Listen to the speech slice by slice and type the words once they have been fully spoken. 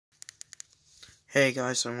Hey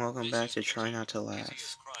guys, and welcome back to Try Not to Laugh. Kitty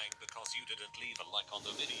is crying because you didn't leave a like on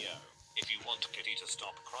the video. If you want Kitty to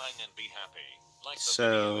stop crying and be happy, like the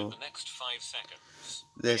video in the next 5 seconds.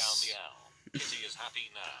 Meow. Kitty is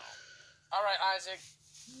happy now. Alright, Isaac.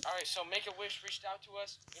 Alright, so Make-A-Wish reached out to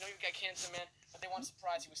us. You know you got cancer, man, but they want to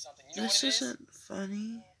surprise you with something. You know what it is? This isn't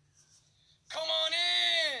funny. Come on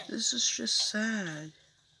in! This is just sad.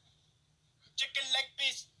 Chicken leg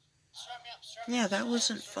piece. Yeah, that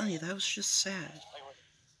wasn't funny. That was just sad.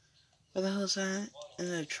 What the hell is that?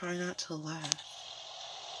 And then try not to laugh.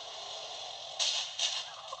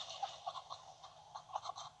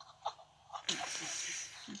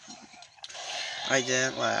 I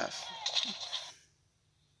didn't laugh.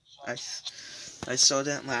 I still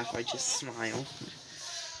didn't laugh. I just smiled.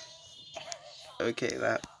 Okay,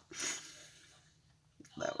 that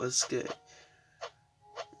was good.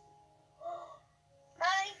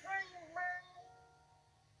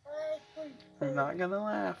 I'm not gonna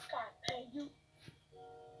laugh.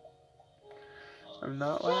 I'm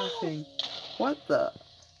not laughing. What the?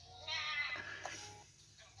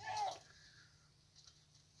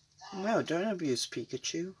 No, don't abuse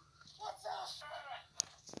Pikachu.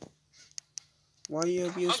 Why you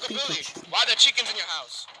abuse Uncle Pikachu? Billy, why are there chickens in your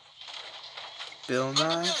house? Bill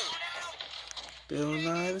Nye? Bill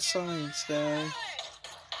Nye the Science Guy.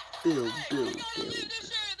 Bill. There's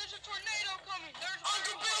a tornado coming!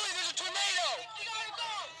 Uncle Billy, there's a tornado! We gotta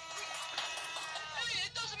go! Hey,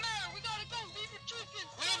 it doesn't matter, we gotta go! Leave your chickens!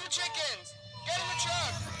 Leave your chickens! Get in the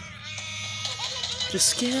truck!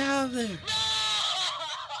 Just get out of there! No! We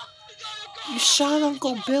gotta go! You shot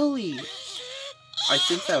Uncle Billy! I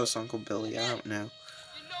think that was Uncle Billy, I don't know.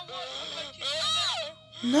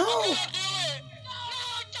 You know what? No!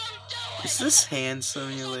 Is this Hand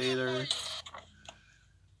Simulator?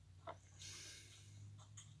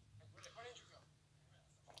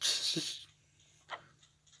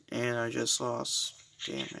 And I just lost.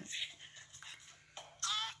 Damn it.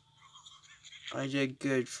 I did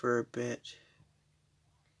good for a bit.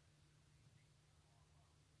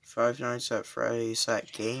 Five Nights at Freddy's,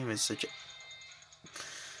 that game is such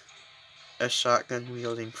a shotgun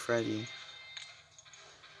wielding Freddy.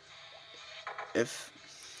 If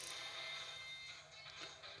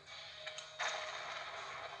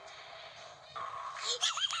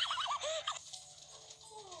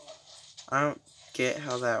I don't get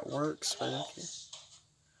how that works, but okay.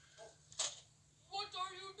 What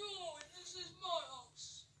are you doing? This is my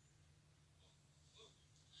house.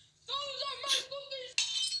 Those are my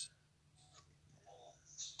cookies.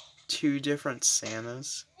 Two different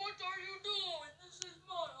Santas. What are you doing? This is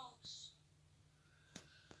my house.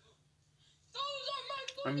 Those are my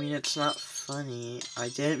I cookies. mean, it's not funny. I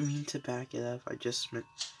didn't mean to back it up. I just meant.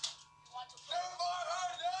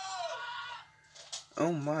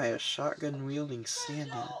 Oh my, a shotgun wielding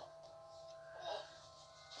Santa.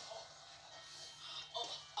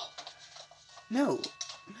 No.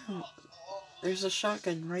 There's a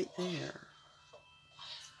shotgun right there.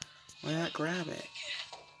 Why not grab it?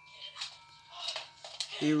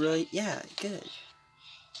 You really? Yeah, good.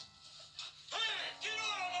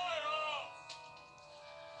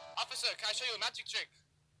 Officer, can I show you a magic trick?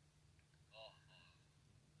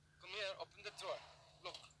 Come here, open the door.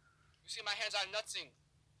 Look, you see my hands are nutsing.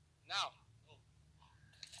 Now,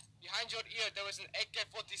 behind your ear there is an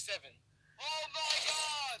AK-47. Oh my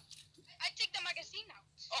God! I take the magazine out.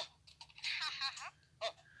 Oh.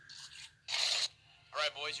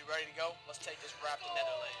 Alright boys, you ready to go? Let's take this raft to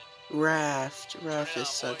Netherland. Raft is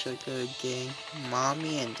such a good game.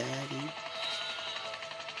 Mommy and Daddy.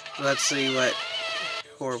 Let's see what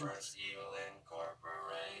horrible. It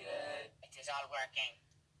is all working.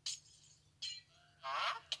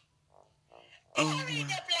 Huh? Oh Hurry my.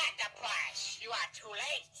 the platypus! You are too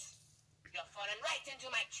late. You're falling right into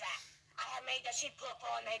my trap. I have made the sheep poo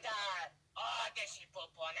on the door. Oh, the sheep poo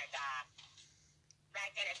on the door.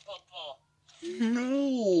 Right in his poo poo.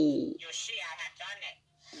 No. You see, I have done it.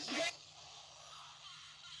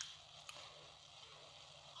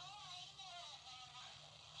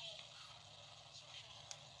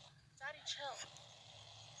 Daddy, chill.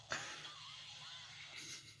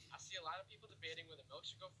 I see a lot of people debating whether milk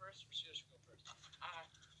should go first or cereal should go first.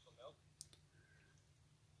 For milk.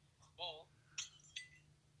 Bowl.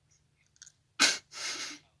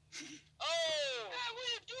 Oh! Hey, what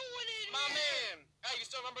are you doing in My here? man! Hey, you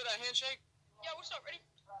still remember that handshake? Yeah, what's up? Ready?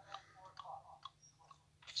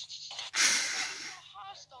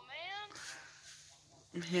 Hostile,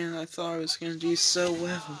 man. Man, I thought I was gonna do so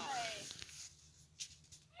well.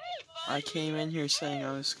 Hey, I came in here saying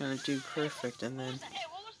I was gonna do perfect, and then Hey,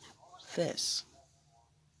 what was that? this.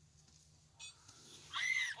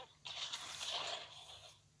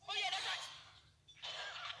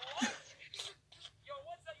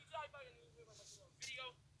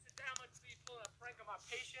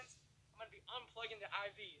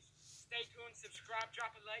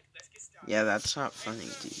 Yeah, that's not funny,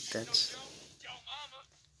 dude. That's...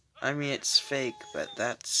 I mean, it's fake, but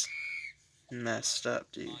that's messed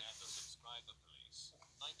up, dude. I am the subscriber police.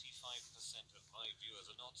 95% of my viewers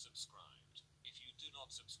are not subscribed. If you do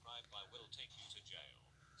not subscribe, I will take you to jail.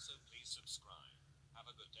 So please subscribe. Have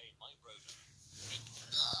a good day, my brother.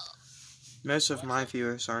 Most of my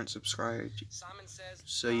viewers aren't subscribed,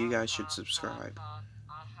 so you guys should subscribe.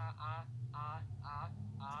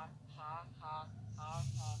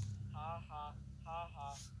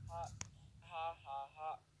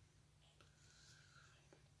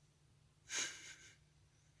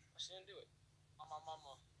 She didn't do it. On my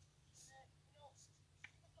mama.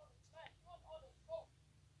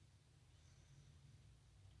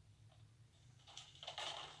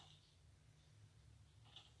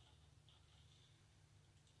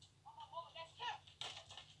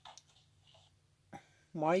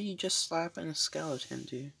 Why are you just slapping a skeleton,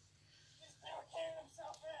 dude?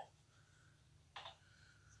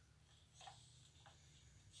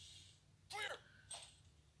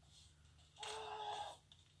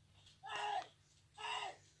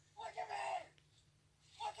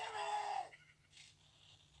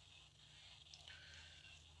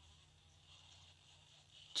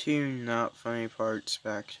 Two not funny parts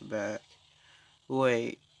back to back.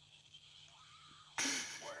 Wait.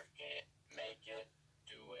 Work it, make it,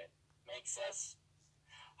 do it. Makes us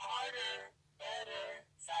harder, better,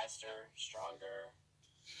 faster, stronger.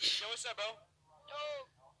 Yo, what's up, bro? Yo,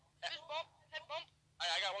 fist bump, head bump.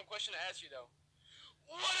 I got one question to ask you, though.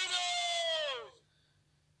 What are those?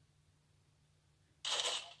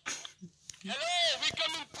 Hello, we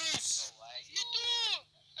come in peace. Me too.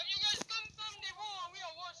 Have you guys come from the war? We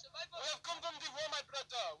are war We survivors. have come from the war, my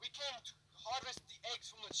brother. We came to harvest the eggs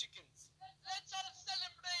from the chickens. Let's all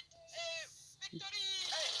celebrate victory.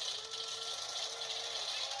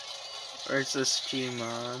 Where's this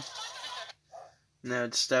Gmod? No,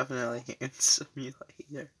 it's definitely Hand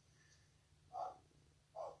Simulator.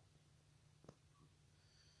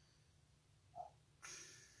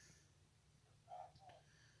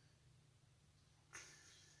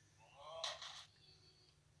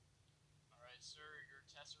 Alright, sir, your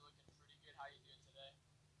tests are looking pretty good. How you doing today?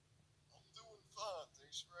 I'm doing fine,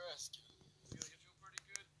 thanks for asking. You feel pretty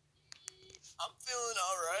good? I'm feeling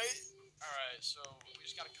alright. Alright, so we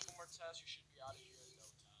just got a couple more tests. You should be out of here in no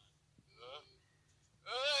time. Nurse!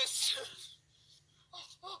 Nurse! Nurse!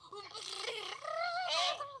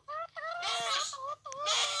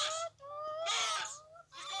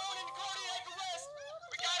 He's going into cardiac arrest!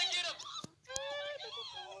 We gotta get him!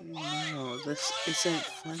 No, this isn't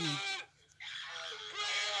funny.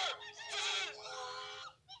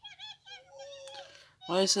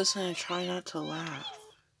 Why is this gonna try not to laugh?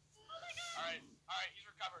 Alright, he's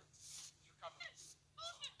recovered.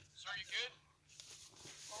 Sir, you good?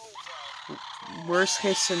 Oh, Worst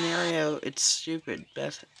case scenario, it's stupid.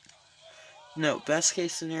 Best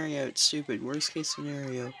case scenario, it's stupid. Worst case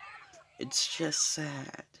scenario, it's just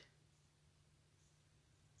sad.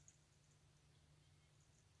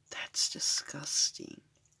 That's disgusting.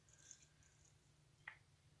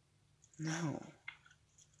 No.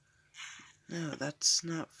 No, that's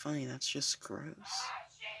not funny. That's just gross.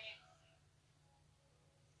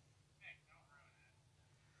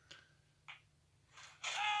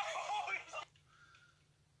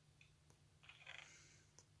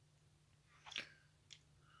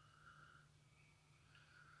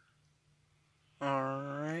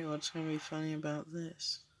 Alright, what's gonna be funny about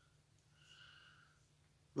this?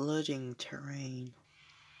 Flooding terrain.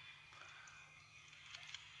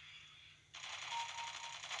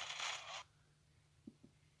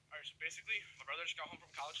 Alright, so basically, my brother just got home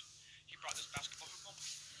from college. He brought this basketball hoop home.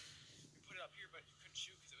 We put it up here, but you couldn't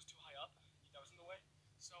shoot because it was too high up. That was in the way.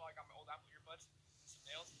 So I got my old Apple earbuds and some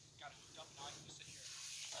nails. Got it hooked up, and now I can just sit here.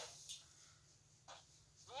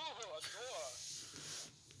 Ooh, a door.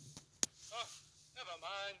 Oh, never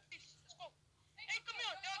mind. Let's go. Hey, come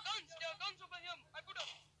here. There are guns. There are guns over here. I put up.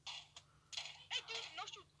 Hey, dude, no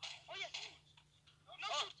shoot. Oh, yeah. No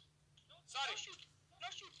Oh, shoot. sorry. No shoot. No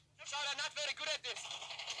shoot. No shoot. Sorry, I'm not very good at this.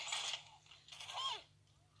 Oh,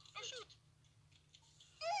 no shoot.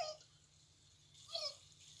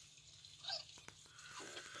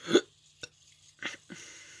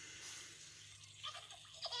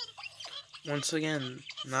 Once again,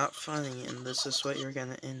 not funny, and this is what you're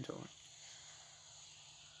gonna end on.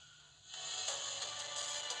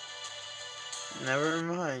 Never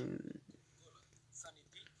mind. Sunny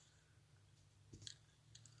Pete.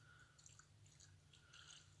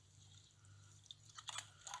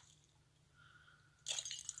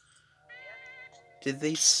 Did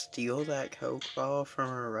they steal that Coke bottle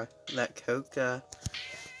from that Coke,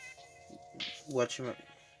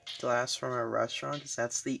 glass from a restaurant? Because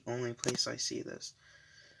that's the only place I see this.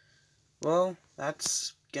 Well,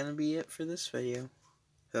 that's gonna be it for this video.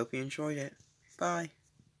 Hope you enjoyed it. Bye.